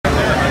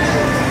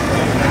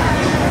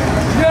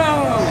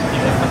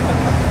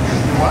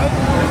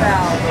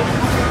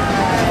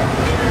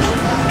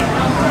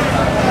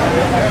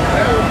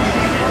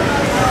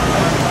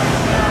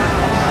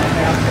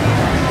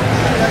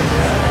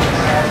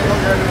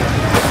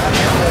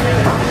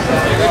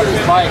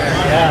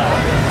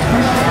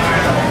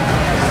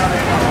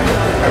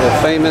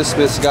Famous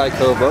Miss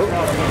Geico boat.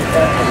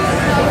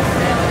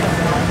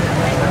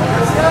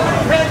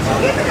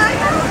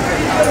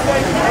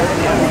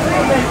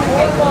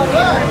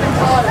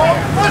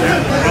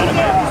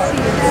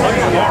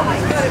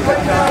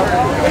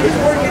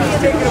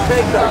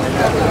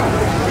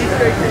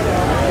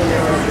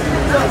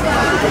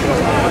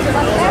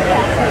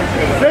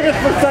 Biggest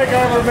mistake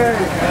I ever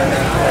made.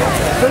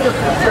 Biggest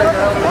mistake I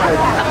ever made.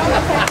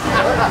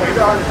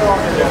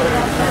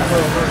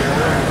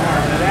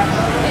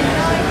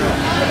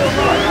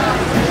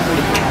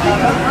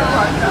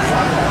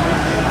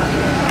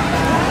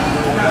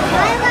 Am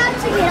I allowed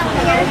to get up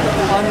here?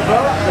 On the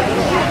boat?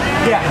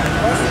 Yeah.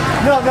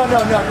 No. We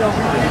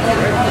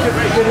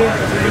get in.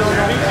 We don't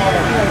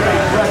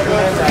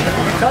recommend that.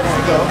 If you touch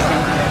the boat.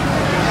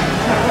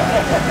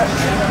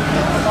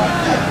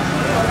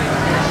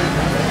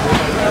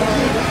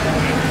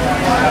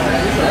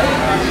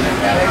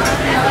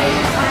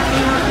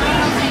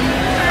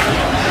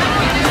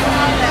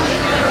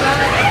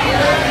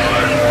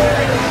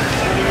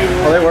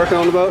 Are they working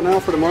on the boat now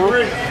for tomorrow?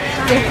 They're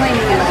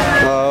cleaning it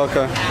up. Oh,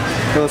 okay.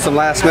 Doing some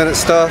last minute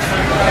stuff.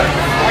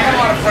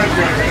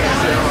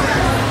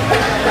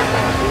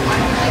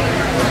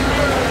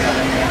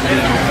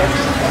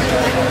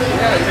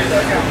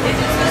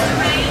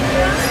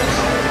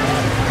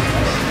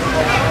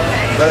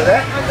 Better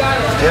that?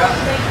 Yeah.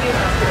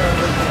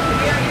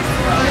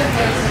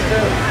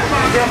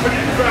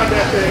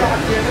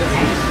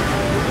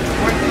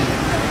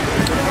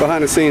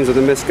 Behind the scenes of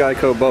the Miss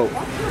Geico boat.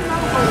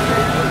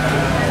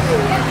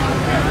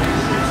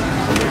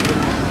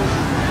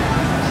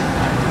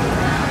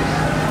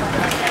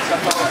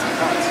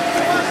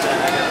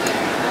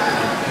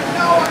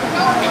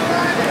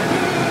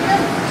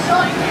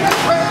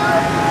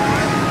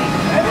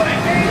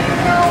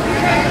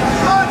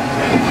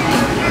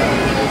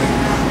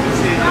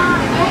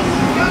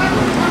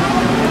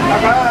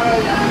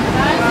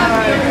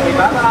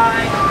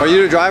 Are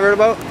you the driver of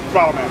the boat?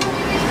 Throttle man.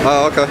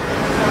 Oh, okay.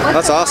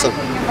 That's awesome.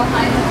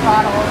 Behind the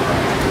throttle.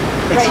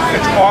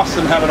 It's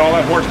awesome having all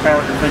that horsepower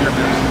at your fingertips.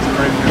 It's a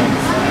great feeling.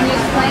 Can you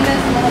explain this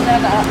a little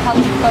bit about how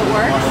the boat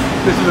works?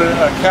 This is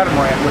a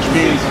catamaran, which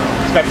means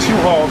it's got two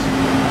hulls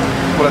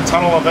with a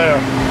tunnel of air.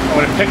 And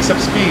when it picks up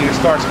speed, it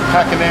starts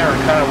packing air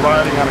and kind of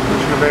riding on a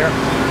cushion of air,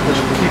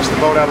 which keeps the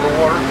boat out of the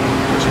water,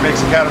 which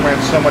makes the catamaran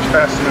so much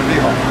faster than a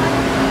V-hull.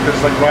 Because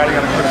it's like riding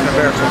on a cushion of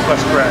air, so it's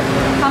less drag.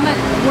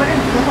 What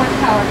is the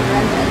horsepower of your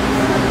engines?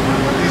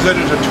 These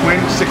engines are twin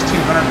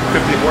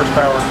 1,650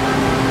 horsepower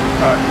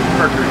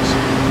Mercuries.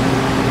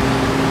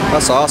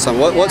 That's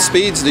awesome. What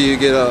speeds do you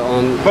get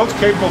on? Boat's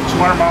capable of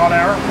 200 mile an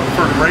hour, but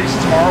for the race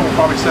tomorrow, we'll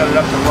probably set it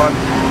up to run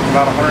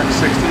about 160,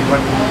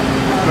 but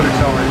good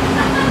acceleration.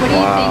 What do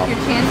you think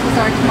your chances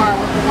are tomorrow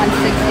with the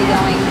 160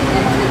 going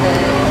into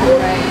the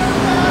race?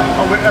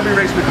 Every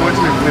race we go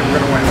into, we believe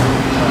we're going to win.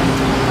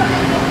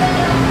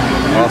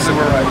 Awesome.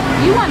 We're right.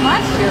 You won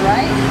last year,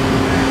 right?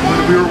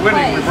 We were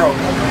winning, we broke.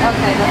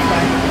 Okay, that's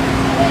right.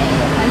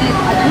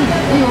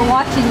 We were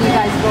watching you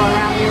guys go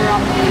around. We were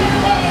on the lead.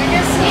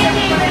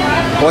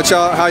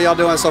 How y'all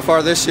doing so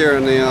far this year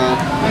in the? We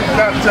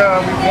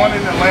won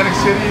in Atlantic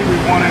City, we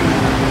won in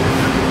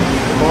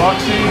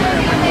Biloxi,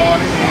 and we won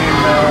in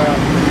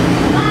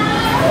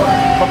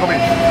Cocoa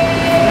Beach.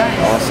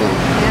 Awesome.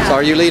 Yeah. So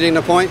are you leading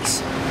the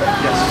points?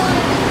 Yes.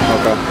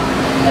 Okay.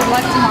 Good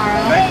luck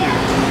tomorrow. Thank you.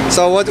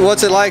 So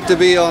what's it like to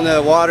be on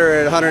the water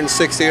at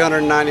 160,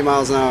 190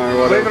 miles an hour or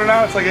whatever? Believe it or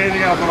not, it's like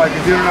anything else, but like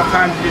you do it enough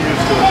times, you get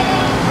used to it.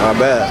 I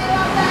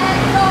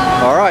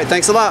bet. All right,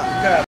 thanks a lot.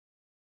 Yeah.